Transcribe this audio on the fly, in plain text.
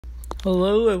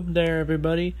Hello there,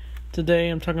 everybody. Today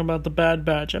I'm talking about The Bad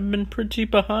Batch. I've been pretty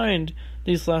behind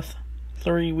these last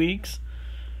 3 weeks,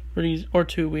 for these, or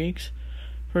 2 weeks,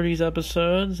 for these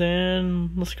episodes, and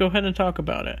let's go ahead and talk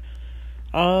about it.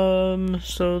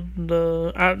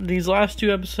 These last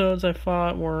 2 episodes I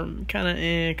thought were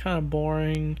kind of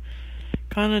boring,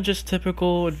 kind of just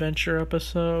typical adventure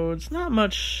episodes. Not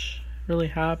much really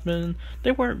happened.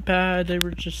 They weren't bad. They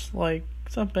were just like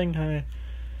something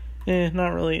not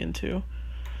really into.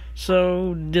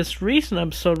 So this recent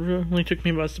episode really took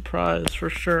me by surprise for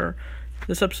sure.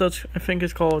 This episode I think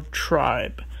is called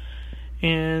Tribe,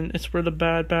 and it's where the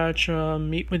Bad Batch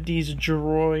meet with these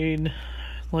droids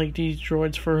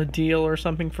for a deal or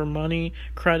something for money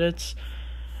credits.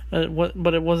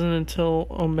 But it wasn't until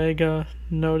Omega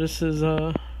notices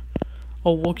a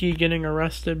Wookiee getting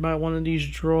arrested by one of these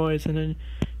droids, and then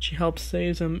she helps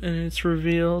save him, and it's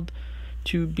revealed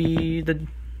to be the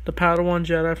Padawan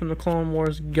Jedi from the Clone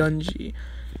Wars, Gungi.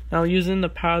 Now, using the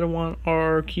Padawan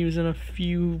arc, he was in a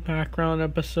few background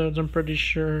episodes, I'm pretty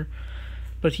sure.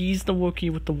 But he's the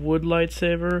Wookiee with the wood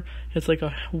lightsaber. It's like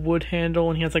a wood handle,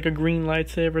 and he has like a green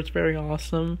lightsaber. It's very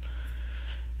awesome.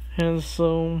 And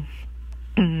so,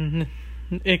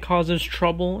 it causes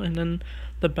trouble, and then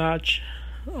the Batch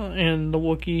and the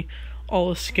Wookiee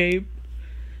all escape.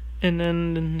 And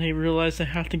then they realize they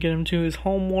have to get him to his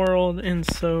home world, and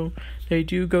so they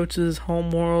do go to his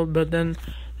home world, but then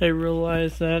they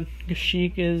realize that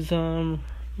Kashyyyk is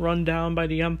run down by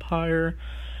the Empire,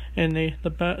 and the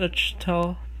Batch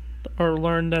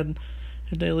learn that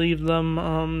if they leave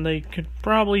them, they could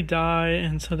probably die,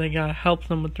 and so they gotta help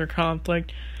them with their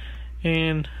conflict,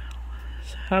 and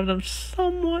have them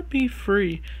somewhat be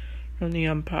free from the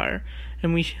Empire.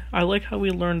 And I like how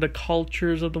we learn the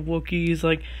cultures of the Wookiees.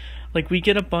 Like we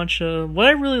get a bunch of, what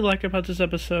I really like about this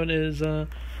episode is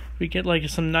we get like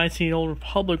some nice Old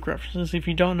Republic references. If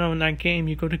you don't know, in that game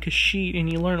you go to Kashyyyk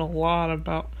and you learn a lot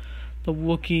about the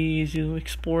Wookiees. You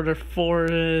explore their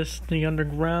forests, the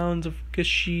undergrounds of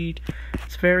Kashyyyk.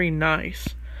 It's very nice.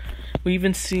 We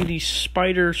even see these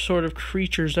spider sort of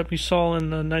creatures that we saw in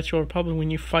the Knights of the Old Republic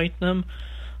when you fight them.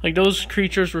 Like, those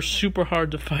creatures were super hard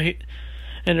to fight,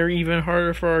 and they're even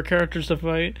harder for our characters to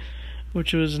fight,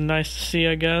 which was nice to see,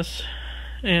 I guess.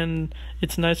 And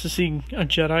it's nice to see a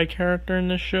Jedi character in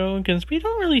this show, because we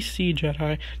don't really see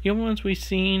Jedi. The only ones we've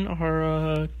seen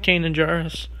are Kanan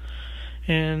Jarrus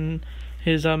and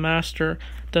his master,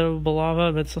 the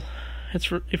Belava.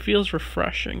 It feels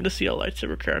refreshing to see a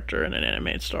lightsaber character in an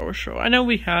animated Star Wars show. I know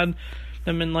we had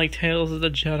them in like Tales of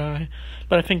the Jedi,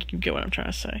 but I think you get what I'm trying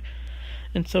to say.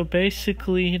 And so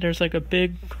basically there's like a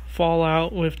big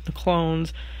fallout with the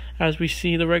clones, as we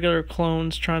see the regular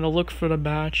clones trying to look for the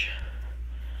Batch.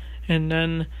 And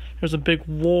then there's a big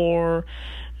war,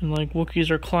 and like Wookiees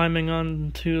are climbing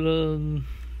onto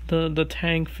the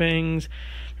tank things.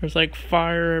 There's like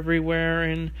fire everywhere,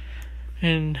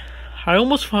 and I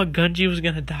almost thought Gungi was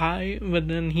gonna die, but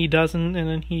then he doesn't, and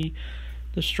then he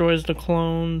destroys the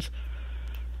clones.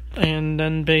 And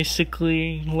then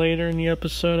basically later in the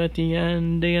episode, at the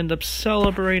end, they end up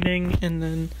celebrating,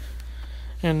 and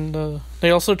they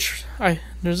also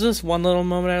there's this one little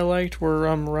moment I liked where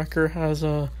Wrecker has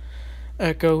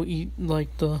Echo eat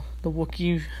like the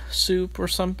Wookiee soup or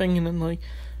something, and then like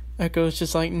Echo's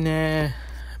just like nah,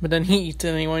 but then he eats it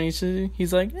anyway.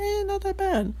 He's like, not that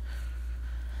bad.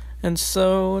 And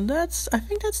so I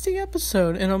think that's the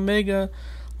episode. And Omega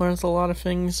learns a lot of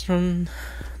things from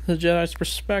the Jedi's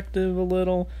perspective a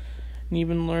little, and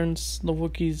even learns the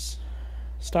Wookiees'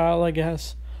 style, I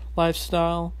guess,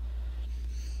 lifestyle.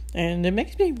 And it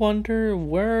makes me wonder,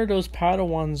 where are those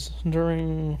Padawans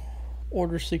during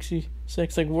Order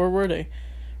 66? Like, where were they?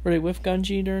 Were they with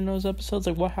Gungi during those episodes?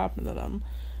 Like, what happened to them?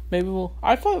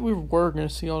 I thought we were going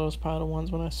to see all those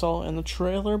Padawans when I saw it in the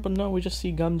trailer, but no, we just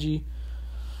see Gungi.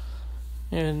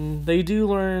 And they do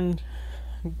learn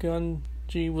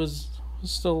Gungi was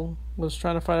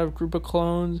trying to fight a group of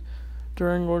clones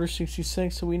during Order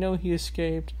 66, so we know he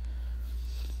escaped.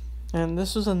 And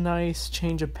this was a nice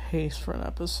change of pace for an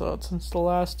episode, since the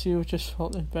last two just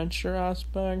felt adventure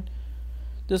aspect.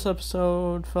 This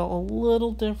episode felt a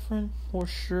little different, for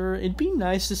sure. It'd be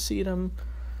nice to see them,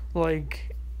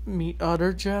 like, meet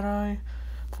other Jedi,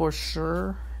 for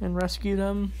sure, and rescue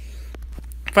them.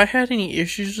 If I had any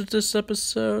issues with this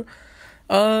episode,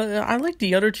 I like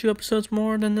the other 2 episodes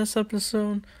more than this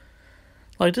episode.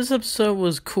 Like, this episode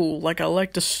was cool. Like, I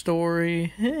liked the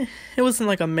story. It wasn't,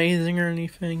 like, amazing or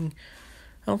anything.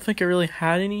 I don't think it really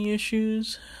had any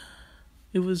issues.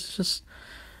 It was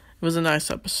a nice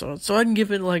episode. So I'd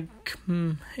give it, like,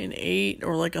 an 8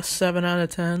 or, like, a 7 out of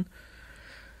 10.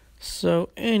 So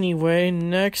anyway,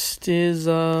 next is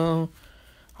I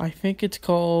think it's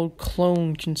called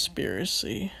Clone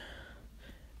Conspiracy.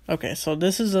 Okay, so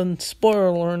this is a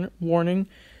spoiler warning.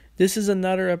 This is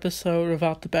another episode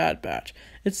about the Bad Batch.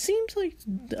 It seems like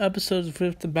the episodes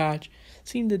with the Batch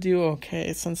seem to do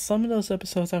okay. Since some of those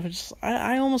episodes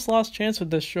I almost lost chance with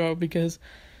this show because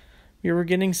we were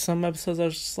getting some episodes I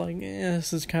was just like,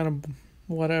 this is kind of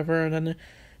whatever, and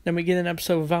then we get an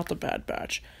episode without the Bad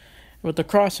Batch. With the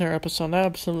Crosshair episode, that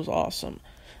episode was awesome.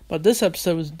 But this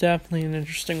episode was definitely an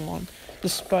interesting one,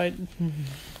 despite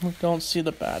we don't see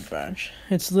the Bad Batch.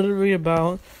 It's literally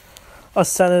about a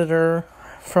senator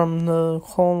from the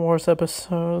Clone Wars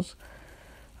episodes.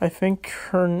 I think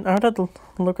I'd have to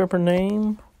look up her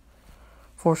name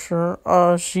for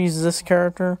sure. She's this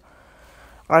character.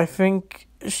 I think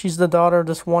she's the daughter of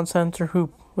this one senator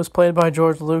who was played by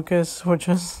George Lucas,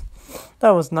 that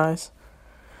was nice.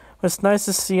 It's nice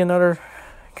to see another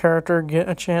character get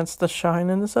a chance to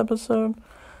shine in this episode,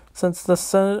 since the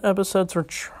Senate episodes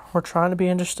were trying to be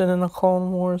interested in the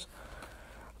Clone Wars,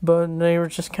 but they were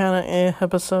just kind of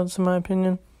episodes in my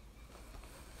opinion.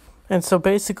 And so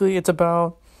basically it's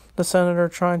about the senator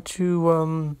trying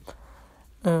to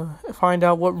find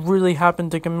out what really happened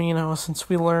to Kamino, since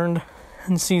we learned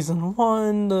in Season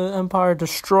 1 the Empire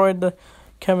destroyed the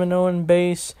Kaminoan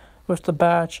base with the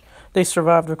Batch. They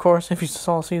survived, of course, if you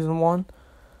saw Season 1.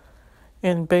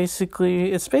 And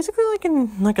basically, it's basically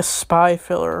like a spy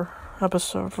filler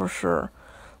episode for sure.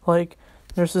 Like,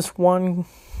 there's this one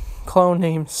clone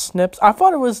named Snips. I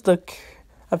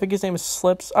think his name is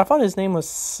Slips. I thought his name was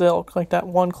Silk, like that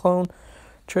one clone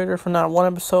traitor from that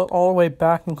one episode all the way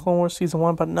back in Clone Wars Season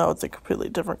 1, but no, it's a completely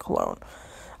different clone.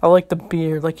 I like the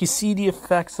beard. Like, you see the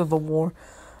effects of the war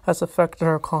has affected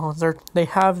our clones. They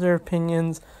have their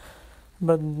opinions,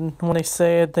 but when they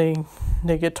say it, they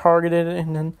get targeted,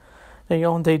 and then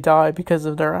they die because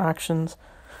of their actions.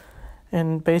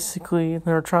 And basically,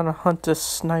 they're trying to hunt this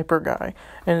sniper guy,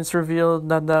 and it's revealed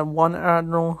that one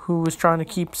admiral who was trying to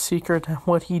keep secret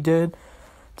what he did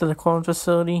to the clone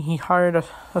facility, he hired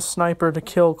a sniper to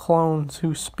kill clones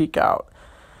who speak out.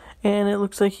 And it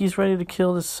looks like he's ready to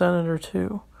kill this senator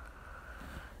too.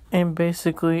 And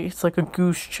basically, it's like a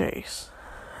goose chase.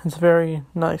 It's a very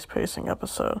nice pacing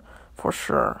episode, for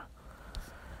sure.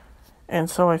 And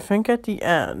so I think at the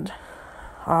end,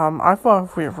 I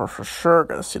thought we were for sure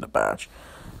going to see the Batch,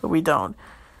 but we don't.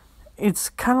 It's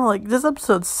kind of like, this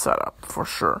episode's set up, for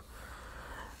sure.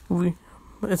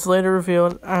 It's later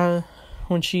revealed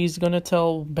when she's going to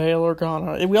tell Bail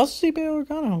Organa. We also see Bail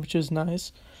Organa, which is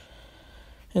nice.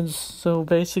 And so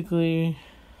basically,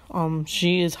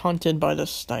 she is hunted by the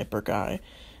sniper guy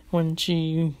when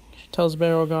she tells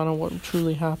Bail Organa what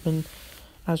truly happened,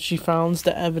 as she founds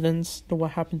the evidence to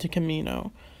what happened to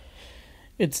Kamino.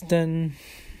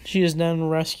 She is then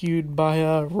rescued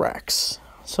by Rex.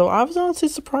 So I was honestly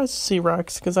surprised to see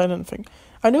Rex, because I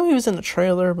knew he was in the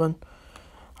trailer, but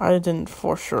I didn't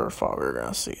for sure thought we were going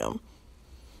to see him.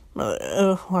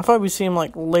 I thought we'd see him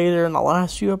like later in the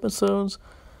last few episodes,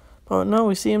 but no,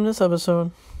 we see him this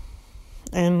episode.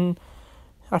 And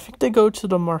I think they go to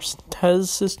the Martez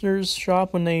sisters'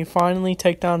 shop when they finally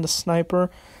take down the sniper.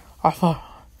 I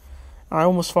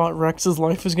almost thought Rex's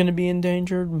life was going to be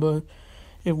endangered, but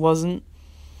it wasn't.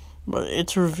 But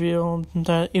it's revealed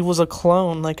that it was a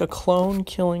clone, like a clone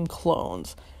killing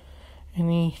clones. And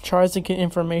he tries to get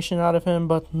information out of him,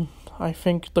 but I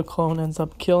think the clone ends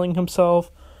up killing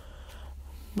himself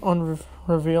on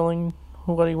revealing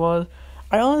what he was.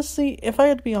 I honestly, if I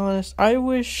had to be honest, I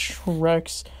wish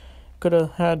Rex could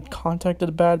have had contacted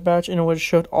the Bad Batch and it would have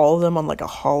showed all of them on like a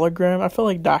hologram. I feel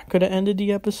like that could have ended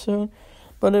the episode.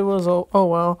 But it was, oh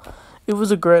well. It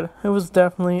was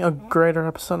definitely a greater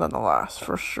episode than the last,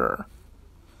 for sure.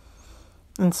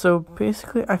 And so,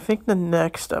 basically, I think the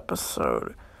next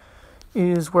episode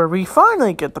is where we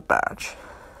finally get the Batch.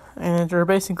 And they're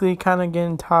basically kind of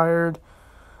getting tired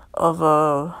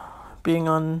of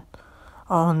being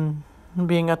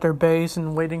being at their base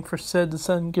and waiting for Sid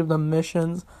to give them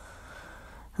missions.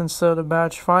 And so the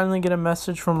Batch finally get a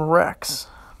message from Rex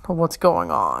of what's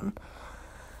going on.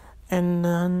 And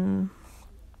then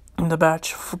the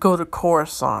Batch go to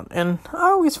Coruscant, and I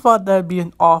always thought that'd be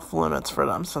an off limits for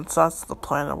them, since that's the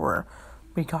planet where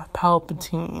we got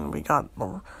Palpatine,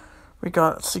 we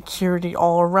got security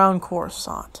all around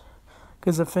Coruscant,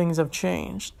 because the things have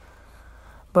changed.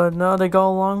 But no, they go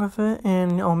along with it,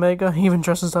 and Omega even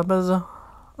dresses up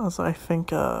as I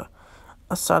think a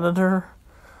senator,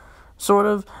 sort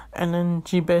of, and then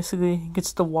she basically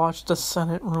gets to watch the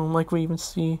Senate room, like we even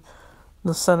see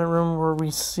the Senate room where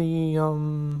we see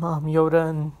Yoda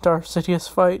and Darth Sidious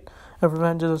fight of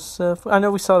Revenge of the Sith. I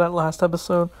know we saw that last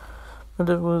episode, but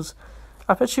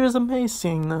I bet she was amazed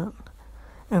seeing that.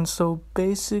 And so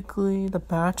basically the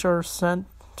batch are sent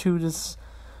to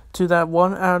that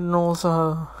one Admiral's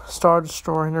Star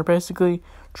Destroyer, and they're basically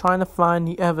trying to find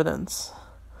the evidence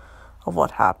of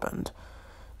what happened.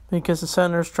 Because the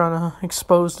Senator's trying to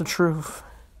expose the truth.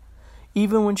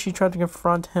 Even when she tried to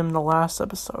confront him in the last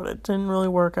episode, it didn't really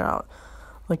work out.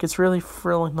 Like, it's really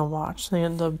thrilling to watch. They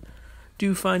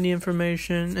do find the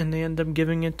information, and they end up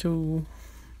giving it to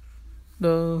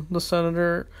the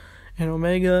Senator and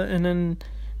Omega, and then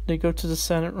they go to the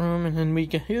Senate room, and then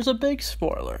here's a big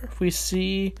spoiler. We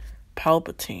see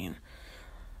Palpatine.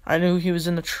 I knew he was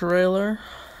in the trailer,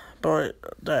 but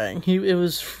dang, it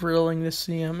was thrilling to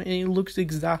see him. And he looks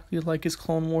exactly like his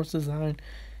Clone Wars design.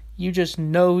 You just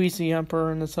know he's the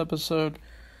Emperor in this episode,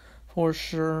 for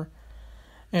sure.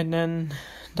 And then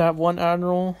that one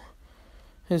Admiral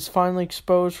is finally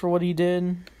exposed for what he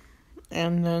did,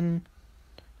 and then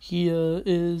he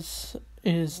is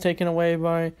taken away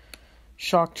by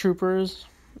shock troopers,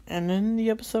 and then the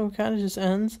episode kind of just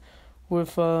ends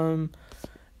with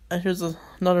here's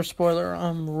another spoiler.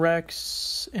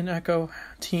 Rex and Echo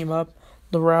team up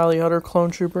to rally other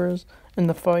clone troopers in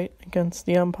the fight against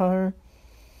the Empire,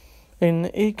 and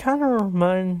it kind of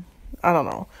I don't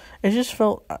know. It just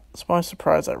felt, it's my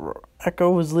surprise that Echo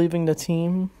was leaving the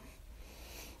team.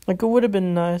 Like, it would have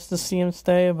been nice to see him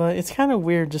stay, but it's kind of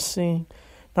weird just seeing,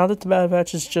 now that the Bad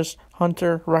Batch is just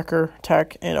Hunter, Wrecker,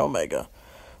 Tech, and Omega.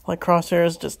 Like, Crosshair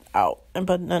is just out.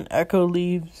 But then Echo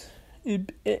leaves.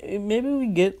 Maybe we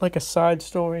get, like, a side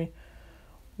story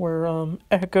where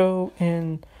Echo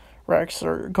and Rex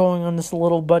are going on this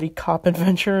little buddy cop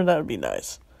adventure. That would be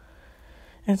nice.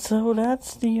 And so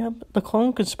that's the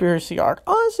Clone Conspiracy arc.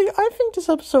 Honestly, I think this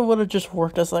episode would have just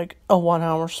worked as, like, a 1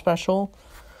 hour special.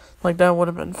 Like, that would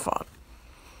have been fun.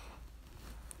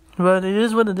 But it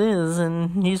is what it is,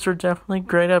 and these are definitely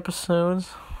great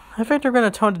episodes. I think they're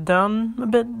going to tone it down a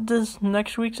bit this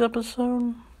next week's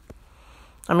episode.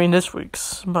 I mean, this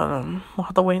week's, but we'll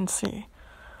have to wait and see.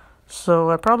 So,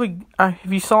 if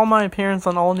you saw my appearance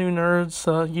on All New Nerds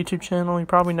YouTube channel, you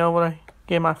probably know what I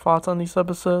gave my thoughts on these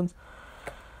episodes.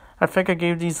 I think I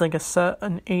gave these like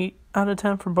an 8 out of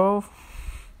 10 for both.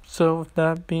 So with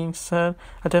that being said,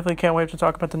 I definitely can't wait to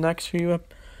talk about the next few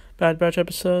Bad Batch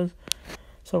episodes.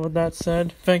 So with that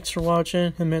said, thanks for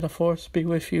watching, and may the Force be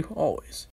with you always.